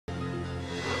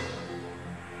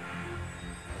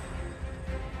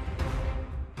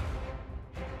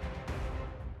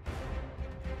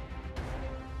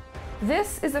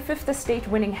This is the Fifth Estate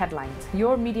Winning Headlines,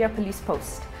 your Media Police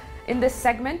Post. In this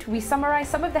segment, we summarize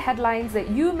some of the headlines that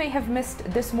you may have missed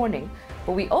this morning,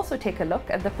 but we also take a look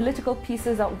at the political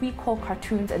pieces that we call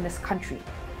cartoons in this country.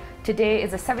 Today is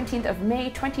the 17th of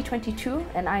May 2022,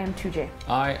 and I am 2J.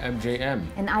 I am JM.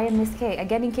 And I am Miss K.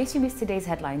 Again, in case you missed today's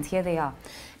headlines, here they are.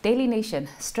 Daily Nation,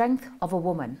 Strength of a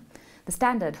Woman. The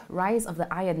Standard, Rise of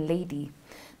the Iron Lady.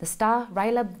 The Star,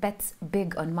 Raila bets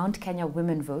big on Mount Kenya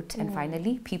women vote. And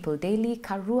finally, People Daily,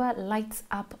 Karua lights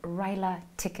up Raila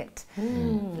ticket.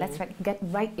 Let's get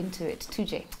right into it.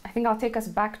 2J. I think I'll take us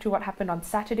back to what happened on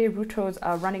Saturday, Ruto's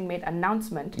running mate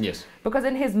announcement. Yes. Because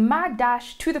in his mad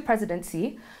dash to the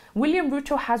presidency, William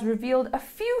Ruto has revealed a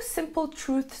few simple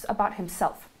truths about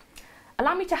himself.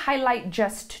 Allow me to highlight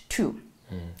just two.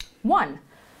 One,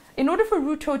 in order for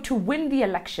Ruto to win the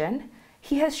election,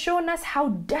 he has shown us how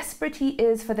desperate he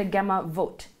is for the Gema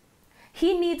vote.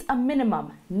 He needs a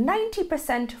minimum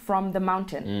 90% from the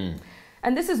mountain.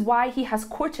 And this is why he has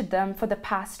courted them for the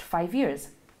past 5 years.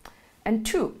 And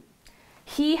two,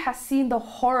 he has seen the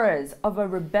horrors of a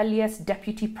rebellious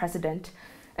deputy president,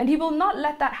 and he will not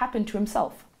let that happen to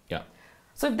himself. Yeah.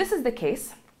 So if this is the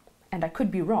case, and I could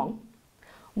be wrong,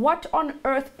 what on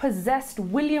earth possessed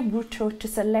William Ruto to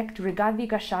select Rigathi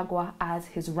Gachagua as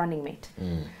his running mate?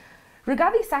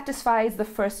 Rigathi satisfies the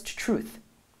first truth.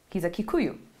 He's a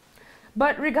Kikuyu.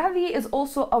 But Rigathi is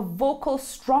also a vocal,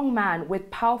 strong man with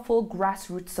powerful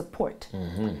grassroots support.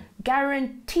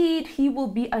 Guaranteed he will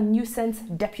be a nuisance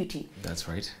deputy. That's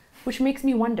right. Which makes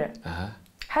me wonder,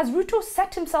 has Ruto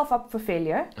set himself up for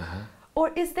failure? Or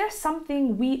is there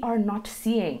something we are not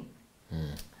seeing?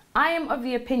 I am of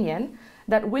the opinion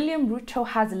that William Ruto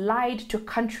has lied to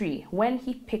country when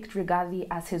he picked Rigathi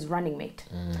as his running mate.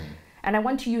 And I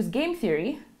want to use game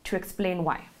theory to explain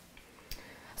why.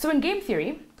 So in game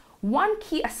theory, one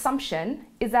key assumption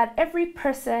is that every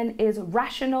person is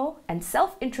rational and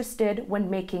self-interested when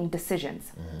making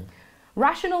decisions.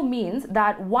 Rational means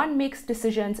that one makes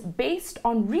decisions based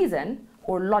on reason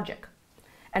or logic.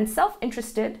 And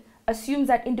self-interested assumes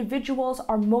that individuals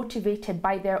are motivated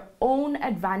by their own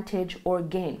advantage or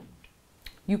gain.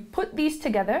 You put these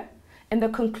together, and the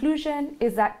conclusion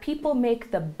is that people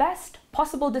make the best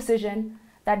possible decision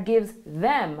that gives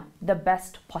them the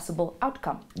best possible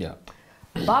outcome. Yeah.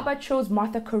 Baba chose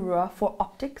Martha Karua for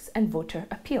optics and voter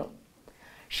appeal.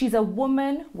 She's a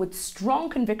woman with strong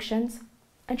convictions,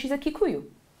 and she's a Kikuyu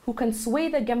who can sway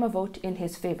the Gema vote in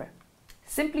his favor.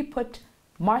 Simply put,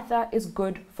 Martha is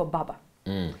good for Baba.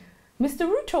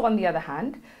 Mr. Ruto, on the other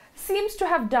hand, seems to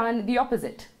have done the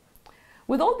opposite.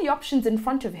 With all the options in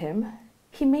front of him,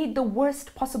 he made the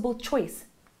worst possible choice,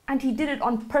 and he did it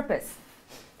on purpose.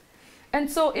 And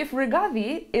so if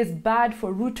Rigathi is bad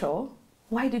for Ruto,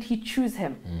 why did he choose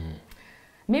him?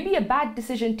 Maybe a bad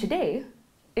decision today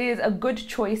is a good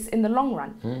choice in the long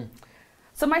run.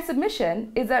 So my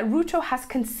submission is that Ruto has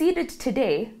conceded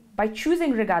today by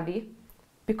choosing Rigathi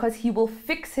because he will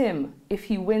fix him if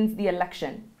he wins the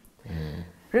election.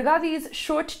 Rigathi's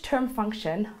short-term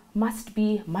function must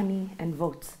be money and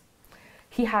votes.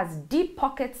 He has deep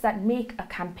pockets that make a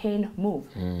campaign move,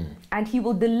 and he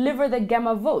will deliver the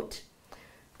Gema vote.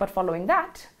 But following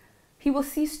that, he will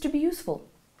cease to be useful.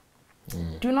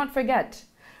 Do not forget,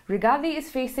 Rigathi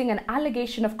is facing an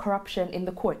allegation of corruption in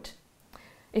the court.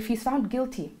 If he's found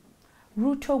guilty,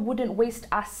 Ruto wouldn't waste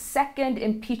a second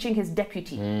impeaching his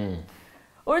deputy.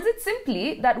 Or is it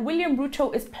simply that William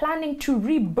Ruto is planning to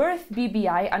rebirth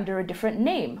BBI under a different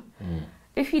name?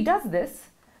 If he does this,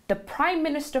 the Prime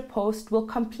Minister post will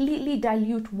completely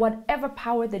dilute whatever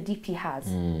power the DP has.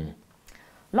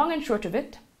 Long and short of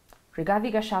it,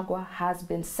 Rigathi Gachagua has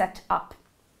been set up.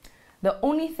 The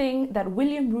only thing that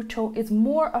William Ruto is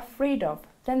more afraid of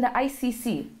than the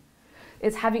ICC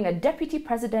is having a deputy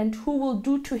president who will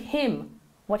do to him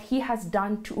what he has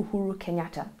done to Uhuru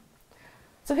Kenyatta.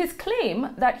 So his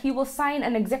claim that he will sign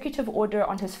an executive order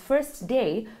on his first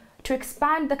day to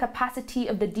expand the capacity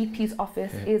of the DP's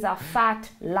office is a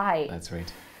fat lie. That's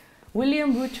right.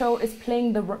 William Ruto is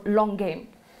playing the long game.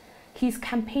 He's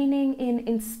campaigning in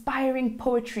inspiring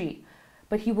poetry,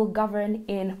 but he will govern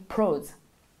in prose.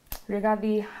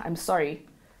 Rigathi, I'm sorry,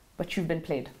 but you've been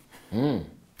played.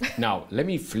 Now, let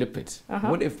me flip it.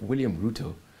 What if William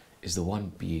Ruto is the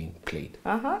one being played?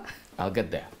 I'll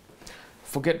get there.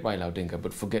 Forget Raila Odinga,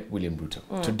 but forget William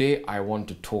Ruto. Today, I want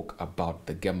to talk about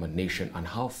the Gema Nation and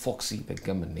how foxy the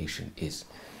Gema Nation is.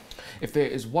 If there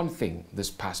is one thing this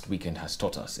past weekend has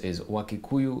taught us is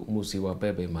Wakikuyu Musiwa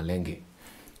Bebe Malenge.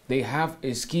 They have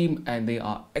a scheme and they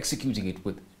are executing it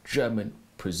with German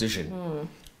precision.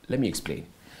 Let me explain.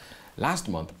 Last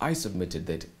month, I submitted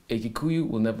that a Kikuyu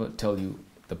will never tell you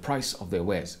the price of their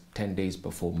wares 10 days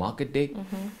before market day,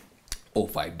 or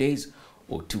 5 days,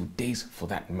 or 2 days for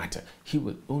that matter. He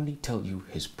will only tell you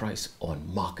his price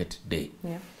on market day.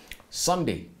 Yeah.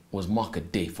 Sunday was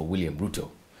market day for William Ruto.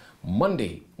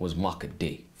 Monday was market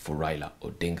day for Raila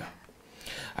Odinga.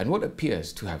 And what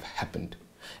appears to have happened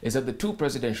is that the two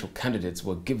presidential candidates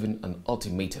were given an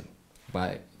ultimatum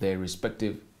by their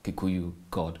respective Kikuyu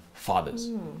godfathers.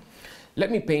 Let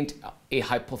me paint a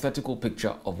hypothetical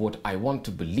picture of what I want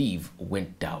to believe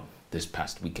went down this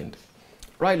past weekend.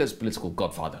 Raila's political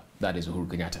godfather, that is Uhuru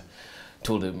Kenyatta,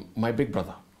 told him, my big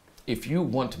brother, if you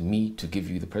want me to give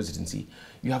you the presidency,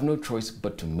 you have no choice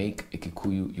but to make a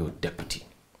Kikuyu your deputy.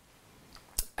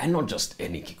 And not just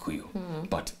any Kikuyu,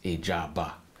 but a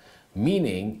Jaba,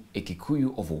 meaning a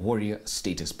Kikuyu of a warrior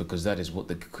status, because that is what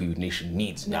the Kikuyu nation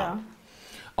needs now. Yeah.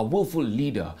 A willful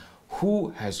leader who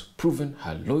has proven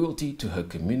her loyalty to her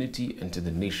community and to the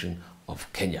nation of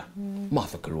Kenya,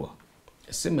 Martha Karua.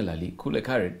 Similarly, Kule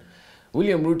Karen,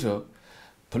 William Ruto,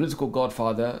 political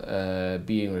godfather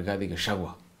being Rigathi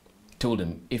Gachagua, told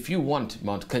him, if you want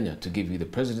Mount Kenya to give you the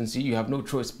presidency, you have no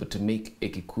choice but to make a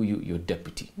Kikuyu your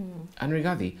deputy. And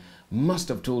Rigathi must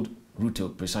have told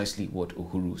Ruto precisely what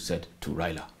Uhuru said to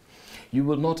Raila. You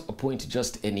will not appoint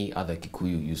just any other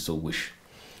Kikuyu you so wish.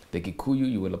 The Kikuyu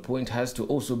you will appoint has to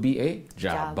also be a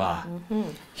Jaba.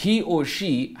 He or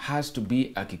she has to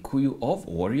be a Kikuyu of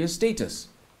warrior status.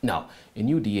 Now, in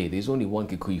UDA, there's only one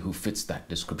Kikuyu who fits that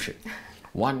description.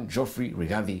 One Geoffrey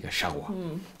Rigathi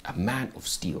Gachagua, a man of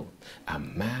steel, a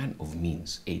man of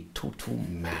means, a total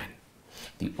man.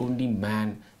 The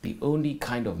only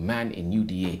kind of man in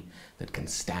UDA that can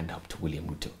stand up to William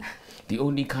Ruto. The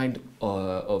only kind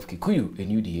of Kikuyu in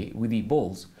UDA with the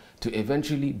balls to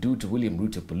eventually do to William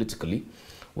Ruto politically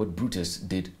what Brutus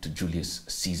did to Julius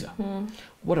Caesar.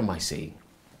 What am I saying?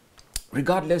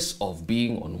 Regardless of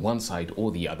being on one side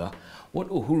or the other, what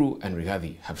Uhuru and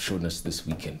Rigathi have shown us this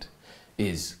weekend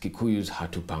is Kikuyu's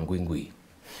Hatupangwingwi.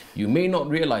 You may not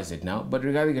realize it now, but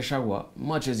Rigathi Gachagua,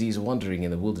 much as he is wandering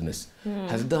in the wilderness,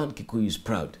 has done Kikuyus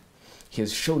proud. He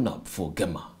has shown up for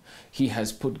Gema. He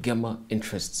has put Gema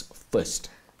interests first.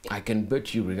 I can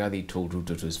bet you Rigathi told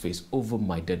Ruto to his face, over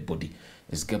my dead body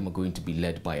is Gema going to be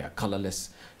led by a colorless,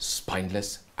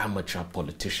 spineless, amateur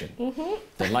politician.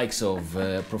 The likes of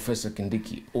Professor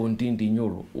Kindiki, Ondindi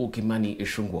Nyoro, Okimani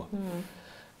Ishungwa.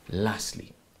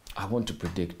 Lastly, I want to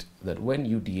predict that when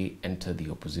UDA enter the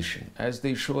opposition, as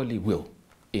they surely will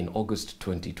in August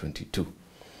 2022,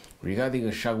 Rigathi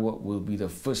Gachagua will be the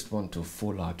first one to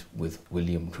fall out with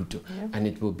William Ruto, and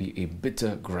it will be a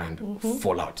bitter, grand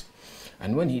fallout.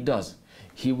 And when he does,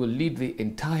 he will lead the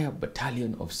entire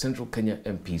battalion of Central Kenya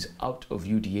MPs out of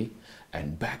UDA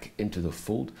and back into the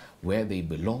fold where they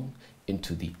belong,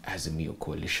 into the Azimio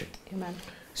coalition. Amen.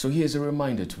 So here's a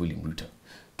reminder to William Ruto.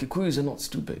 Kikuyus are not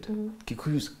stupid.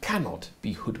 Kikuyus cannot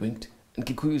be hoodwinked, and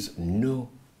Kikuyus know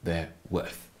their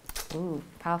worth. Ooh,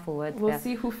 powerful words. We'll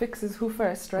see who fixes who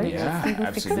first, right? Yeah, See who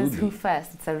absolutely. fixes who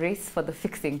first. It's a race for the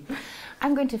fixing.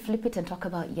 I'm going to flip it and talk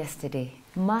about yesterday.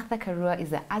 Martha Karua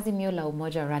is the Azimio La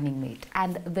Umoja running mate,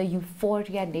 and the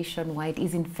euphoria nationwide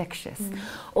is infectious.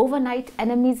 Overnight,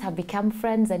 enemies have become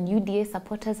friends, and UDA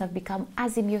supporters have become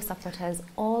Azimio supporters,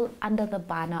 all under the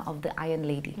banner of the Iron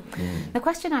Lady. The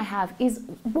question I have is,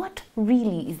 what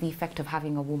really is the effect of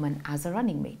having a woman as a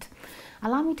running mate?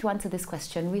 Allow me to answer this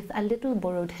question with a little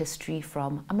borrowed history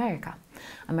from America.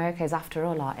 America is, after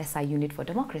all, our SI unit for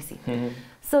democracy.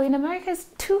 So in America's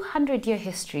 200-year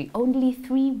history, only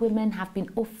 3 women have been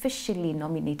officially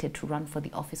nominated to run for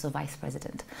the office of vice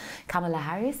president. Kamala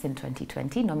Harris in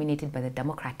 2020, nominated by the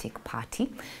Democratic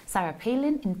Party. Sarah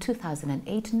Palin in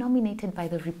 2008, nominated by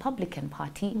the Republican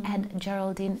Party. And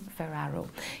Geraldine Ferraro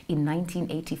in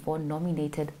 1984,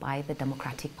 nominated by the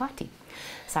Democratic Party.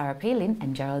 Sarah Palin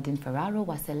and Geraldine Ferraro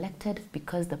were selected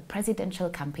because the presidential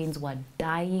campaigns were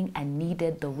dying and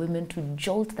needed the women to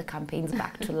jolt the campaigns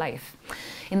back to life.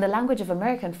 In the language of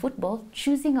American football,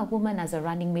 choosing a woman as a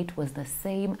running mate was the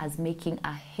same as making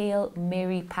a Hail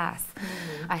Mary pass.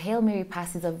 A Hail Mary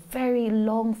pass is a very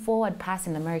long forward pass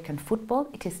in American football.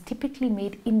 It is typically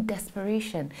made in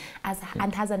desperation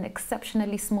and has an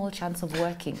exceptionally small chance of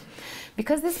working.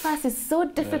 Because this pass is so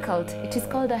difficult, it is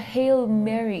called a Hail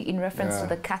Mary in reference to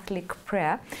the Catholic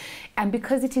prayer. And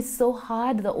because it is so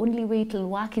hard, the only way it will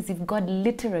work is if God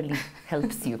literally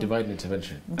helps you. Divine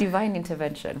intervention. Divine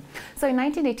intervention. So in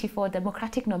 1984,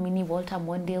 Democratic nominee Walter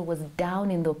Mondale was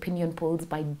down in the opinion polls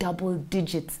by double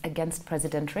digits against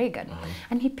President Reagan.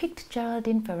 And he picked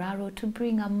Geraldine Ferraro to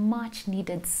bring a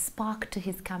much-needed spark to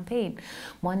his campaign.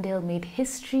 Mondale made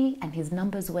history and his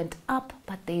numbers went up,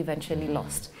 but they eventually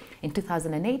lost. In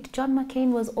 2008, John McCain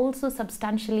was also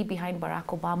substantially behind Barack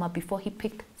Obama before he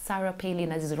picked Sarah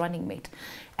Palin as his running mate.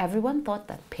 Everyone thought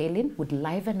that Palin would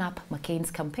liven up McCain's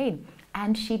campaign,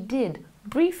 and she did,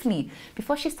 briefly,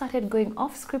 before she started going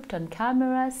off script on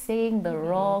camera, saying the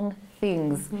wrong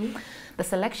things. The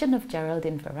selection of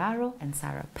Geraldine Ferraro and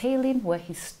Sarah Palin were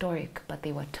historic, but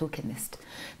they were tokenist.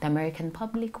 The American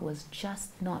public was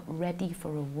just not ready for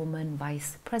a woman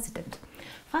vice president.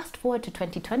 Fast forward to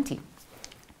 2020.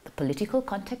 The political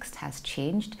context has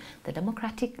changed. The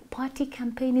Democratic Party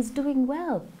campaign is doing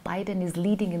well. Biden is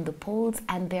leading in the polls,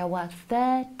 and there were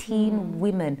 13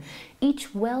 women,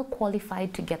 each well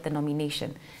qualified to get the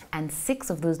nomination. And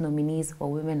 6 of those nominees were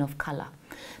women of color.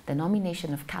 The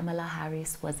nomination of Kamala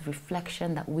Harris was a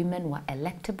reflection that women were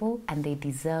electable and they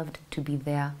deserved to be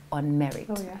there on merit.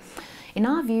 Oh, yes. In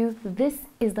our view, this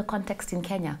is the context in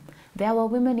Kenya. There were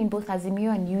women in both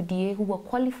Azimio and UDA who were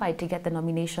qualified to get the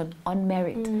nomination on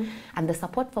merit. And the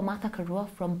support for Martha Karua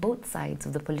from both sides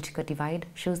of the political divide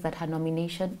shows that her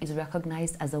nomination is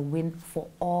recognized as a win for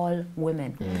all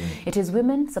women. It is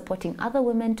women supporting other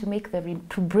women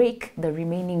to break the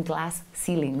remaining glass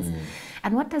ceilings.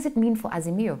 And what does it mean for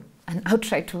Azimio? An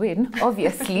outright win,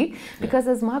 obviously, because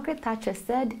as Margaret Thatcher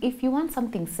said, if you want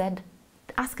something said,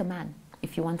 ask a man.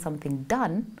 If you want something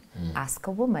done, ask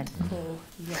a woman.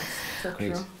 Yes, so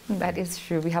true. That is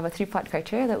true. We have a 3-part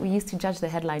criteria that we use to judge the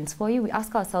headlines for you. We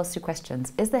ask ourselves 2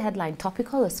 questions. Is the headline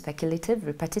topical or speculative,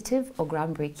 repetitive or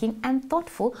groundbreaking, and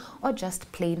thoughtful, or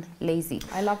just plain lazy?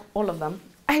 I love all of them.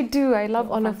 I do. I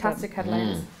love all of them. Fantastic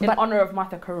headlines. In honor of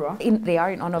Martha Karua. They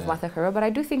are in honor of Martha Karua, but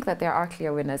I do think that there are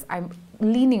clear winners. I'm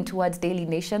leaning towards Daily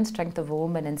Nation, Strength of a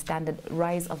Woman, and Standard,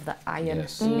 Rise of the Iron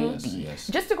Lady.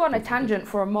 Just to go on a tangent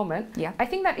for a moment, I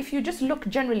think that if you just look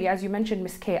generally, as you mentioned,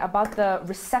 Ms. K, about the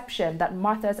reception that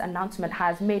Martha's announcement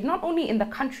has made, not only in the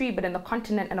country, but in the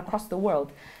continent and across the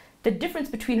world, the difference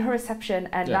between her reception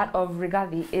and that of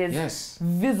Rigathi is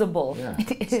visible.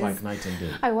 It is like night and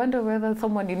day. I wonder whether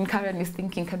someone in Karen is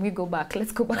thinking, can we go back?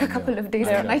 Let's go back a couple of days.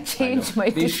 Can I change my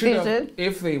decision?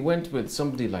 If they went with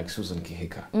somebody like Susan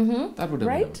Kihika, that would have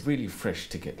been a really fresh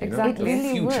ticket. Exactly. You know? It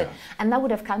really would. And that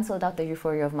would have cancelled out the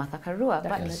euphoria of Martha Karua.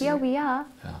 But here we are.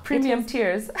 Premium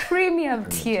tears. Premium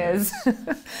tears.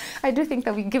 I do think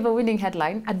that we give a winning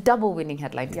headline, a double winning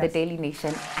headline to the Daily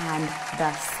Nation and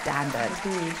the Standard.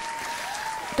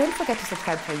 Don't forget to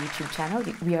subscribe to our YouTube channel.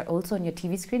 We are also on your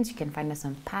TV screens. You can find us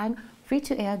on Pang, Free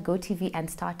to Air, GoTV, and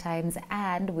Star Times.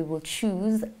 And we will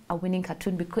choose a winning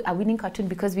cartoon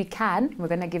because we can. We're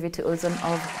going to give it to Ozone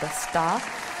of the Star.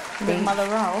 Mother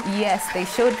Rao. Yes, they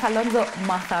showed Kalonzo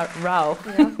Martha Rao.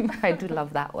 I do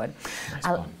love that one.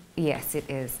 Yes, it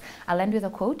is. I'll end with a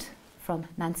quote from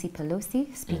Nancy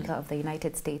Pelosi, Speaker of the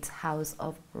United States House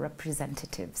of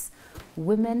Representatives.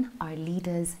 Women are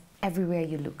leaders everywhere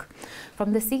you look.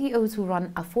 From the CEOs who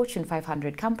run a Fortune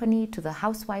 500 company to the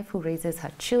housewife who raises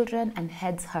her children and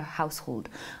heads her household.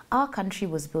 Our country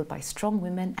was built by strong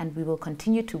women, and we will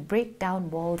continue to break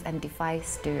down walls and defy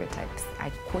stereotypes.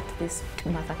 I quote this to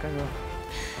Martha Karua.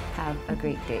 Have a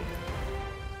great day.